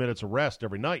about 12 minutes of rest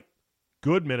every night.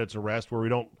 Good minutes of rest where we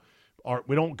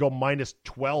don't go minus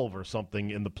 12 or something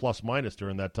in the plus-minus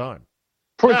during that time.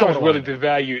 Point guard's really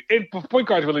devalued. Point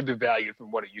guard's really devalued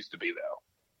from what it used to be, though.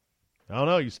 I don't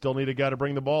know. You still need a guy to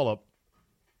bring the ball up.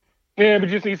 Yeah, but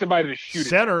you just need somebody to shoot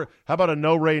Center, how about a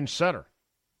no-range center?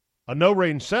 A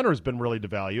no-range center has been really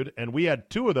devalued, and we had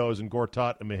 2 of those in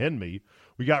Gortat and Mahinmi.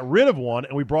 We got rid of one,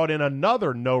 and we brought in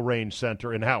another no-range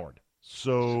center in Howard.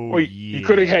 So, well, you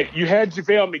could have you had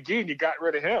JaVale McGee, and you got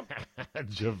rid of him.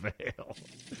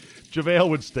 JaVale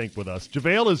would stink with us.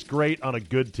 JaVale is great on a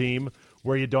good team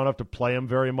where you don't have to play him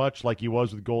very much like he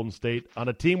was with Golden State. On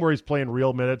a team where he's playing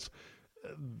real minutes,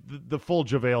 the full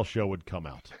JaVale show would come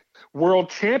out. World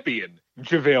champion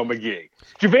JaVale McGee.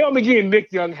 JaVale McGee and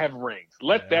Nick Young have rings.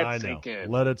 Let that sink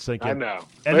in. Let it sink in. I know.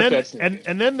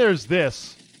 And then there's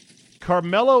this.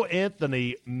 Carmelo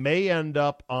Anthony may end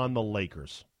up on the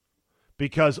Lakers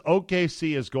because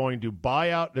OKC is going to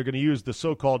buy out. They're going to use the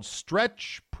so-called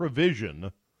stretch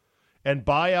provision and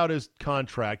buy out his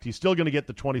contract. He's still going to get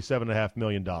the $27.5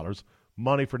 million.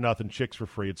 Money for nothing, chicks for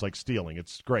free. It's like stealing.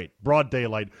 It's great. Broad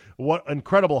daylight. What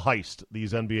incredible heist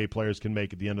these NBA players can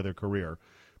make at the end of their career.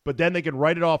 But then they can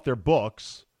write it off their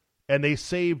books And they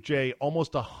saved, Jay,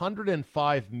 almost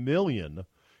 $105 million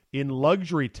in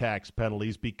luxury tax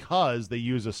penalties because they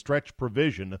use a stretch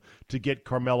provision to get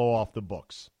Carmelo off the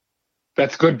books.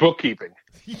 That's good bookkeeping.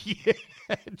 Yeah,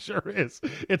 it sure is.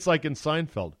 It's like in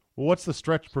Seinfeld. Well, what's the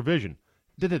stretch provision?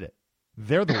 Did it?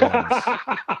 They're the ones.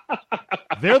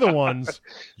 They're the ones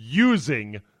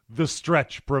using the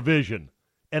stretch provision.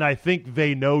 And I think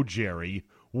they know, Jerry,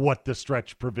 what the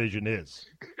stretch provision is.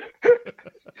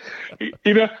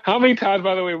 You know, how many times,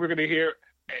 by the way, we're going to hear,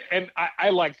 and I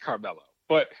like Carmelo,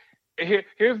 but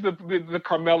here's the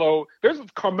Carmelo. There's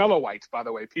Carmelo-ites, by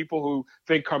the way, people who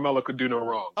think Carmelo could do no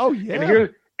wrong. Oh, yeah.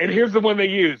 And here's the one they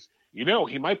use. You know,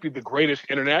 he might be the greatest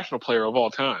international player of all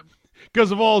time.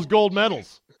 Because of all his gold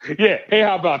medals. Yeah. Hey,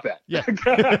 how about that? Yeah. How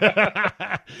about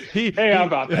that? Hey, how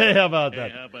about that? Hey, how about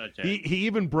that? He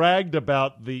even bragged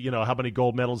about the, how many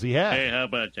gold medals he had. Hey, how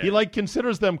about that? He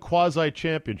considers them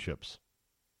quasi-championships.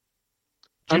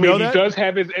 He does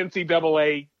have his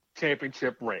NCAA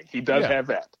championship ring. He does have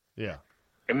that. Yeah.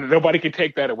 And nobody can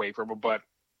take that away from him. But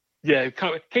yeah,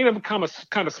 kind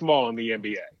of small in the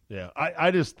NBA. Yeah,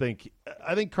 I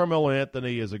think Carmelo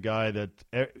Anthony is a guy that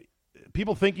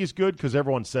people think he's good because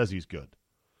everyone says he's good.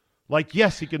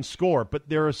 Yes, he can score, but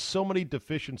there are so many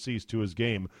deficiencies to his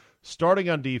game, starting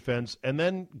on defense and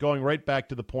then going right back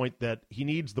to the point that he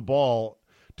needs the ball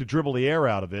to dribble the air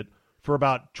out of it for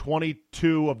about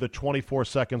 22 of the 24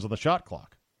 seconds on the shot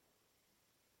clock.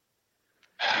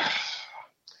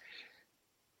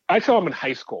 I saw him in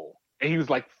high school, and he was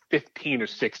 15 or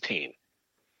 16.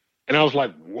 And I was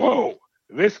like, whoa,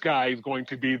 this guy is going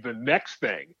to be the next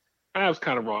thing. I was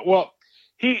kind of wrong. Well,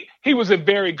 he was a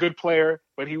very good player,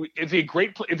 but is he a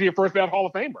great player? Is he a first ballot Hall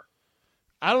of Famer?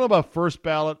 I don't know about first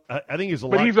ballot. I think he's a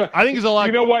but lot. I think he's a lot.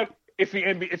 You know what? It's the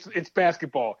NBA. It's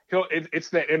basketball. It's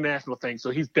that international thing.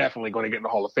 So he's definitely going to get in the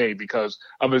Hall of Fame because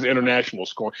of his international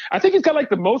scoring. I think he's got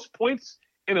the most points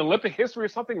in Olympic history or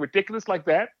something ridiculous like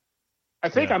that. I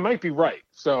think I might be right.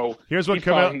 So here's what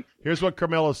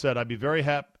Carmelo said. I'd be very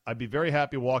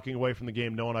happy walking away from the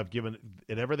game knowing I've given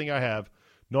it everything I have,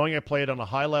 knowing I played on a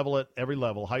high level at every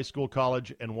level, high school,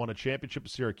 college, and won a championship at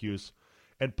Syracuse,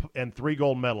 and 3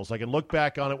 gold medals. I can look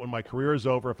back on it when my career is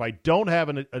over if I don't have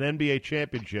an NBA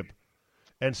championship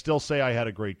and still say I had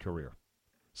a great career.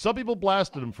 Some people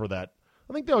blasted him for that.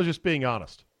 I think that was just being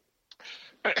honest.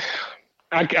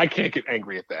 I can't get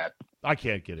angry at that. I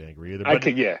can't get angry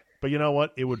either. But you know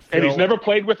what? It would feel... And he's never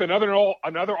played with another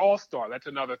All-Star. That's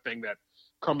another thing that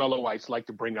Carmelo-ites like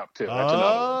to bring up, too. That's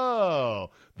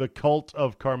the cult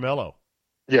of Carmelo.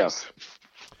 Yes.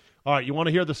 All right, you want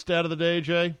to hear the stat of the day,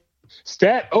 Jay?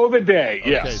 Stat of the day,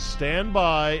 yes. Okay, stand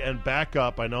by and back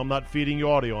up. I know I'm not feeding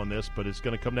you audio on this, but it's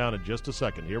going to come down in just a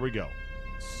second. Here we go.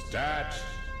 Stat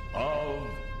of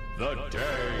the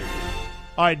day.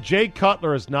 All right, Jay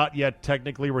Cutler is not yet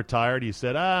technically retired. He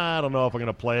said, I don't know if I'm going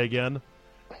to play again.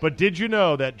 But did you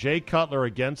know that Jay Cutler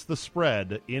against the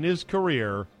spread in his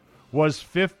career was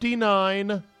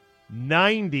 59,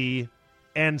 90,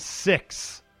 and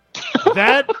 6?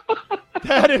 That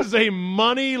is a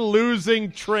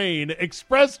money-losing train,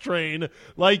 express train,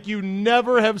 like you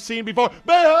never have seen before.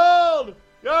 Behold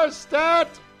your stat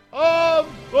of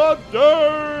the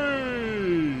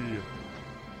day!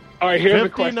 All right, here's a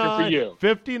question for you.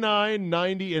 59,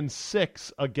 90, and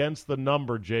 6 against the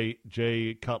number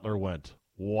Jay Cutler went.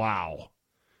 Wow.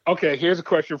 Okay, here's a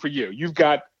question for you. You've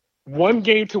got one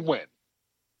game to win.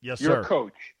 Yes, You're sir. a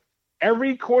coach.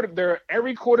 Every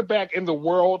quarterback in the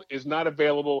world is not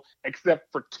available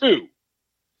except for 2,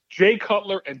 Jay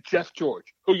Cutler and Jeff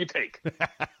George. Who you take?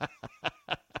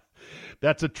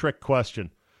 That's a trick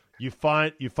question. You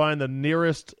find the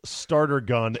nearest starter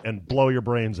gun and blow your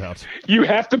brains out. You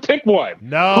have to pick one.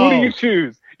 No. Who do you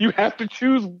choose? You have to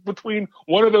choose between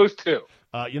one of those 2.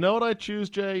 You know what I choose,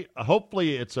 Jay?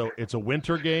 Hopefully it's a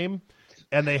winter game,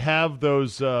 and they have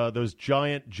those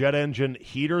giant jet engine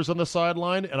heaters on the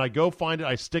sideline, and I go find it.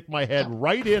 I stick my head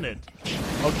right in it,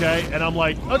 okay? And I'm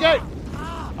like, okay,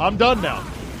 I'm done now.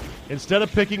 Instead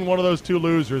of picking one of those 2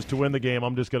 losers to win the game,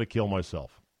 I'm just going to kill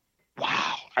myself.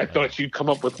 Wow. I thought you'd come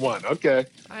up with one. Okay.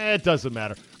 It doesn't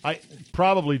matter.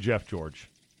 Probably Jeff George.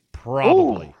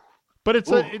 Probably. Ooh. But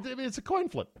it's a coin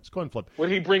flip. It's a coin flip.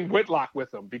 Would he bring Whitlock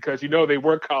with him? Because, they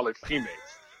were college teammates.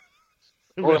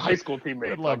 Or high school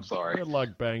teammates. I'm sorry.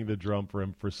 Whitlock banged the drum for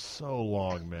him for so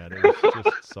long, man. It was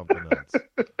just something else.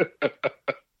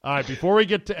 All right, before we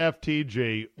get to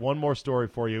FTG, one more story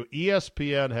for you.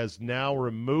 ESPN has now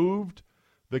removed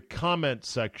the comment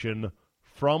section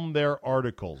from their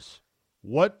articles.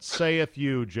 What saith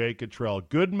you, Jay Cottrell?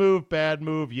 Good move, bad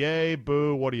move, yay,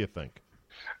 boo? What do you think?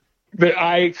 That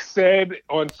I said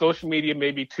on social media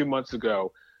maybe 2 months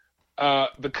ago,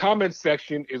 the comment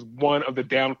section is one of the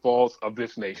downfalls of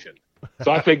this nation.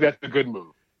 So I think that's a good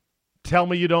move. Tell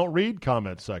me you don't read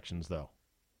comment sections, though.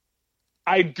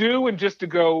 I do, and just to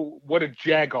go, what a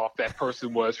jagoff that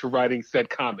person was for writing said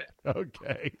comment.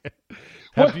 Okay.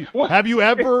 What? Have you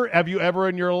ever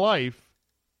in your life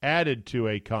added to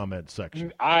a comment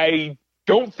section? I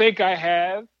don't think I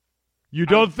have. You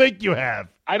don't think you have?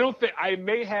 I don't think I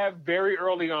may have very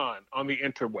early on the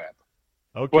interweb.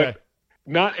 Okay. But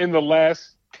not in the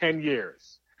last 10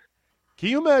 years. Can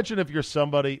you imagine if you're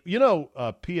somebody,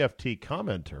 a PFT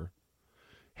commenter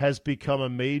has become a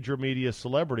major media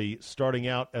celebrity starting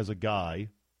out as a guy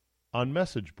on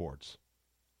message boards.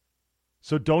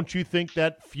 So don't you think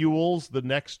that fuels the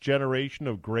next generation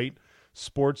of great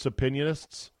sports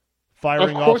opinionists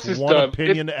firing off one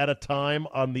opinion at a time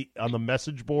on the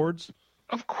message boards?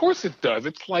 Of course it does.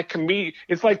 It's like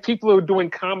It's like people who are doing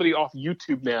comedy off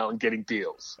YouTube now and getting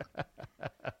deals.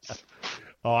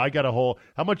 Oh, I got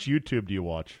how much YouTube do you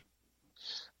watch?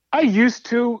 I used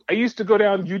to go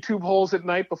down YouTube holes at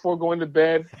night before going to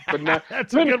bed, but now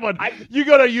that's a good one. You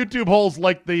go to YouTube holes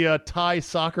like the Thai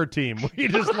soccer team. You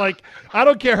just I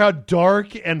don't care how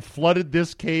dark and flooded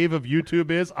this cave of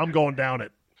YouTube is, I'm going down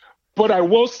it. But I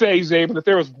will say, Zaben, that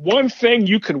there was one thing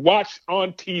you could watch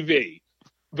on TV.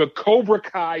 The Cobra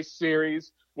Kai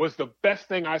series was the best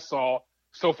thing I saw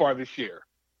so far this year.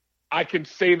 I can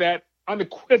say that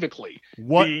unequivocally.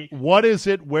 What is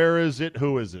it? Where is it?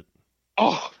 Who is it?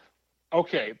 Oh,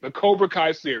 okay. The Cobra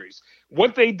Kai series.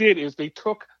 What they did is they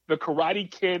took the Karate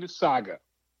Kid saga.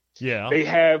 Yeah. They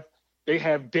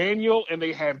have Daniel and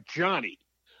they have Johnny.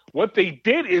 What they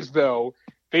did is, though,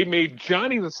 they made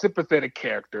Johnny the sympathetic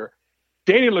character.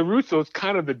 Daniel LaRusso is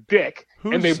kind of the dick.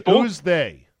 Who's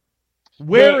they?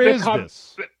 Where is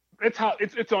this? It's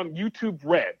on YouTube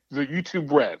Red. The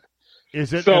YouTube Red.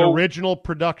 Is it an original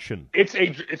production? It's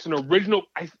an original.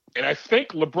 I think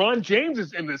LeBron James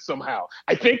is in this somehow.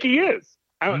 I think he is.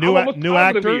 New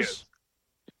actors?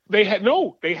 They have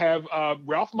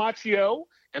Ralph Macchio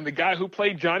and the guy who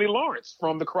played Johnny Lawrence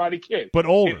from The Karate Kid. But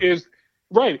older.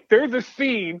 Right. There's a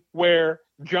scene where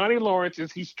Johnny Lawrence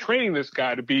he's training this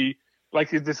guy to be like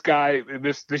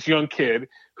this young kid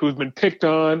who's been picked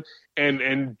on,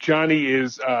 and Johnny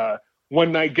is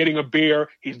one night getting a beer.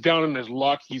 He's down in his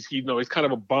luck. He's kind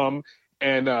of a bum,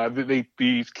 and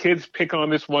these kids pick on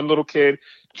this one little kid.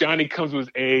 Johnny comes to his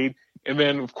aid, and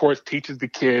then of course teaches the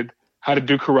kid how to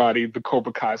do karate, the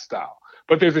Cobra Kai style.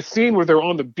 But there's a scene where they're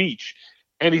on the beach,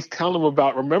 and he's telling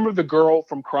them remember the girl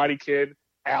from Karate Kid,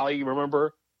 Allie?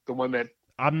 Remember the one that?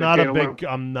 I'm not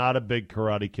a big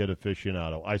Karate Kid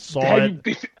aficionado. I saw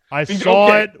it. I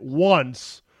saw it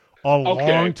once a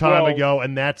long time ago,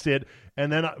 and that's it.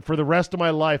 And then for the rest of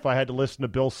my life, I had to listen to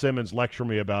Bill Simmons lecture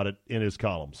me about it in his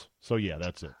columns. So yeah,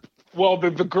 that's it. Well, the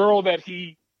girl that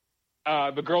Daniel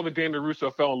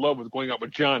LaRusso fell in love with going out with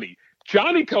Johnny.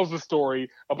 Johnny tells the story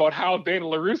about how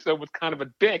Daniel LaRusso was kind of a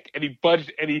dick, and he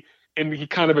budged and he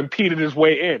kind of impeded his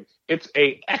way in. It's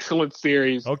an excellent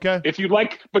series. Okay. If you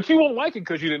but you won't like it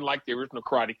because you didn't like the original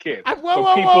Karate Kid.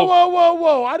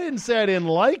 Whoa. I didn't say I didn't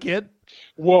like it.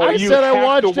 Well, I said I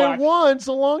watched it once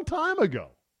a long time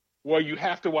ago. Well, you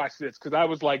have to watch this because I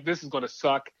was like, this is going to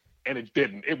suck, and it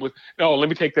didn't. Let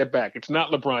me take that back. It's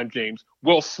not LeBron James.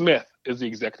 Will Smith is the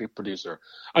executive producer.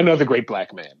 Another great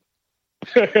black man.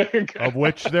 Of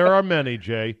which there are many,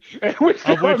 Jay. There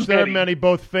are many,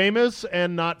 both famous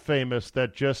and not famous,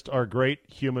 that just are great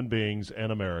human beings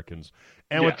and Americans.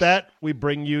 And with that, we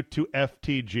bring you to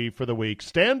FTG for the week.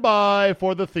 Stand by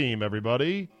for the theme,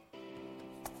 everybody.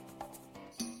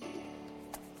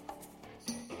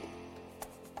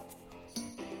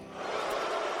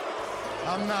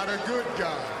 I'm not a good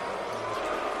guy.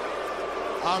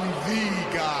 I'm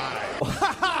the guy.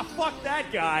 Fuck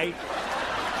that guy.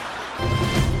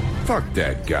 Fuck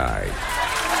that guy.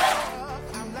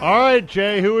 All right,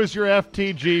 Jay, who is your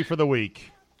FTG for the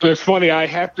week? It's funny. I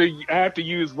have to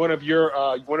use one of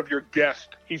your guests.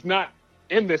 He's not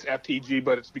in this FTG,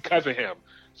 but it's because of him.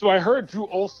 So I heard Drew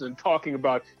Olson talking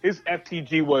about his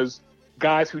FTG was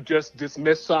guys who just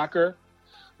dismiss soccer.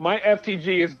 My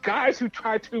FTG is guys who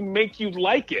try to make you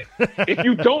like it. If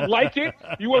you don't like it,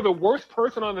 you are the worst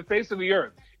person on the face of the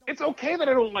earth. It's okay that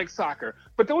I don't like soccer,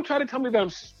 but don't try to tell me that I'm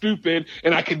stupid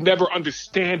and I could never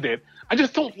understand it. I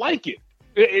just don't like it.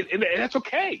 And that's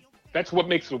okay. That's what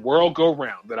makes the world go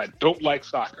round, that I don't like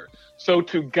soccer. So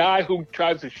to guy who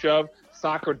tries to shove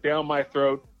soccer down my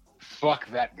throat, fuck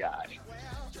that guy.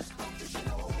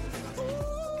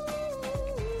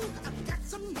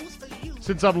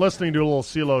 Since I'm listening to a little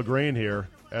CeeLo Green here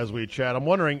as we chat, I'm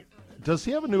wondering, does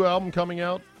he have a new album coming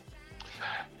out?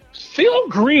 Phil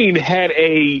Green had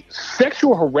a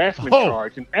sexual harassment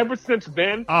charge, and ever since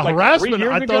then, harassment. 3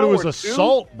 years I thought it was ago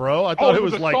assault, bro. I thought it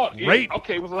was like assault. rape. Yeah,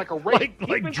 okay, it was like a rape.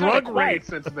 Like drug rape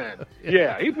since then.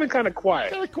 Yeah, he's been kind of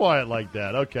quiet. Kind of quiet like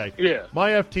that. Okay. Yeah.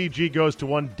 My FTG goes to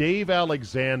one Dave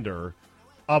Alexander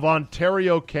of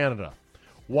Ontario, Canada.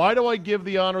 Why do I give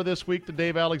the honor this week to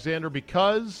Dave Alexander?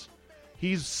 Because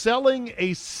he's selling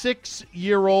a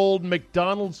 6-year-old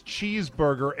McDonald's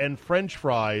cheeseburger and French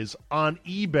fries on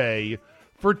eBay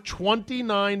for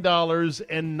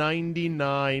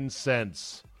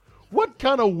 $29.99. What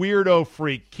kind of weirdo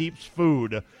freak keeps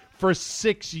food for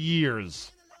 6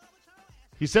 years?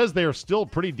 He says they are still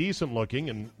pretty decent looking,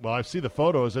 and, well, I see the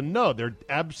photos, and no, they're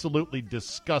absolutely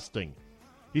disgusting.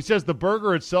 He says the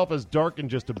burger itself has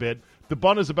darkened just a bit. The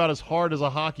bun is about as hard as a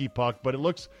hockey puck, but it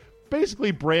looks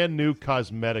basically brand new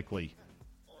cosmetically.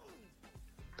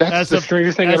 That's the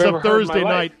strangest thing I've ever heard in my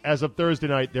life. As of Thursday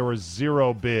night, there were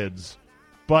 0 bids,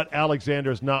 but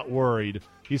Alexander's not worried.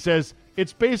 He says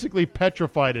it's basically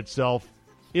petrified itself.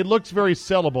 It looks very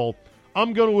sellable.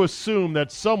 I'm going to assume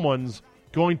that someone's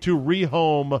going to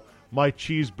rehome my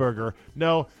cheeseburger.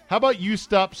 No, how about you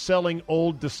stop selling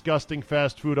old, disgusting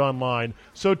fast food online?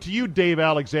 So to you, Dave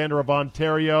Alexander of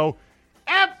Ontario,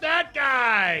 F that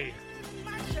guy!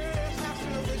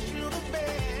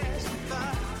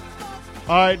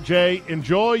 All right, Jay,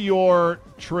 enjoy your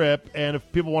trip. And if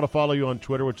people want to follow you on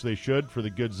Twitter, which they should for the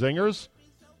good zingers,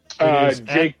 it is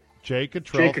Jay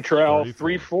Cottrell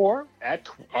 34 at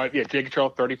Jay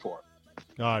Cottrell 34. All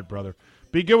right, brother.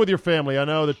 Be good with your family. I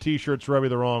know the T-shirts rub you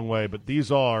the wrong way, but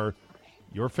these are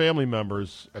your family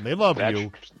members, and they love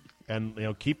you.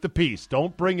 And keep the peace.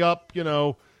 Don't bring up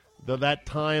that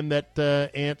time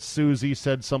that Aunt Susie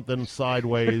said something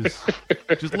sideways.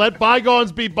 Just let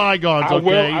bygones be bygones.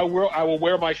 Okay. I will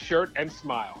wear my shirt and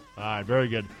smile. All right, very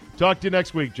good. Talk to you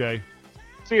next week, Jay.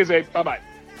 See you, Zay. Bye-bye.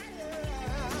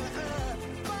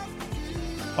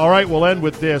 All right, we'll end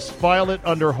with this. File it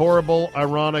under horrible,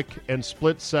 ironic, and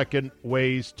split-second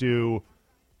ways to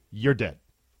you're dead.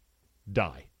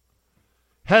 Die.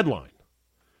 Headline: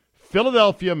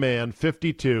 Philadelphia man,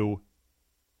 52,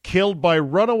 killed by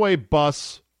runaway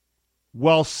bus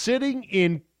while sitting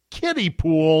in kiddie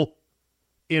pool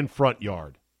in front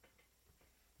yard.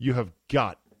 You have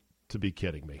got to be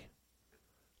kidding me.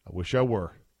 I wish I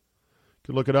were. You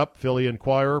can look it up. Philly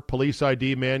Inquirer. Police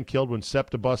ID man killed when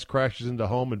SEPTA bus crashes into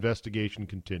home. Investigation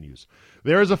continues.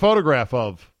 There is a photograph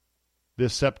of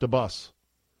this SEPTA bus.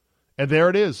 And there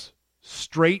it is,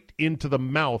 straight into the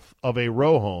mouth of a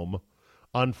row home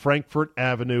on Frankfort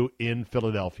Avenue in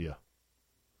Philadelphia.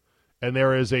 And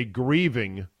there is a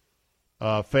grieving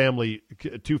family,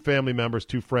 2 family members,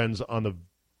 2 friends on the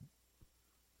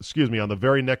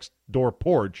very next door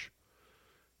porch,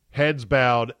 heads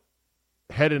bowed,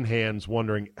 head in hands,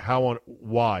 wondering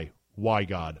why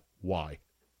God, why?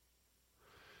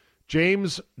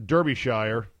 James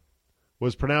Derbyshire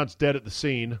was pronounced dead at the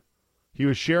scene. He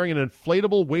was sharing an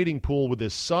inflatable wading pool with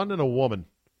his son and a woman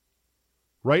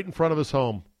right in front of his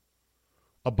home.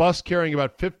 A bus carrying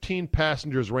about 15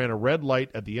 passengers ran a red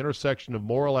light at the intersection of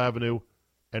Morrill Avenue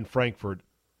and Frankfort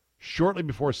shortly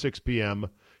before 6 p.m.,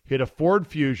 hit a Ford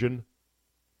Fusion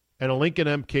and a Lincoln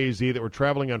MKZ that were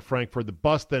traveling on Frankfort. The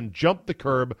bus then jumped the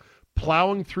curb,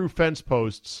 plowing through fence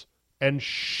posts and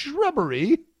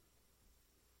shrubbery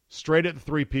straight at the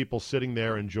 3 people sitting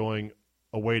there enjoying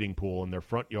a wading pool in their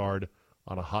front yard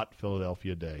on a hot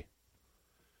Philadelphia day.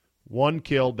 1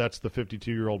 killed, that's the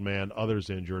 52-year-old man, others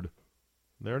injured.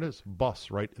 There it is, bus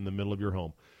right in the middle of your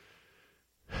home.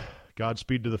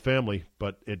 Godspeed to the family,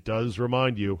 but it does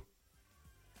remind you,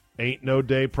 ain't no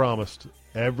day promised.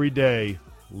 Every day,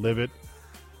 live it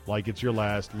like it's your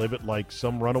last. Live it like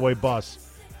some runaway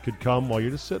bus could come while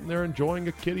you're just sitting there enjoying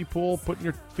a kiddie pool, putting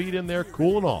your feet in there,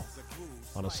 cooling off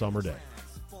on a summer day.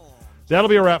 That'll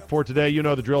be a wrap for today. You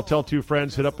know the drill. Tell 2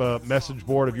 friends. Hit up a message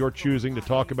board of your choosing to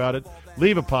talk about it.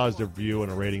 Leave a positive review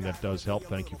and a rating. That does help.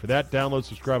 Thank you for that. Download,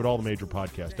 subscribe at all the major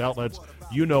podcast outlets.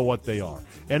 You know what they are.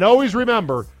 And always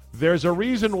remember, there's a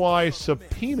reason why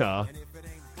subpoena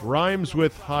rhymes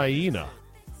with hyena.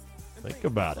 Think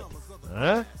about it.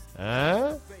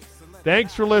 Huh?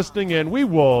 Thanks for listening, and we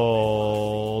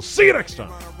will see you next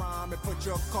time. Put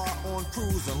your car on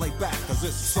cruise and lay back, 'cause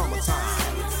it's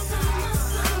summertime.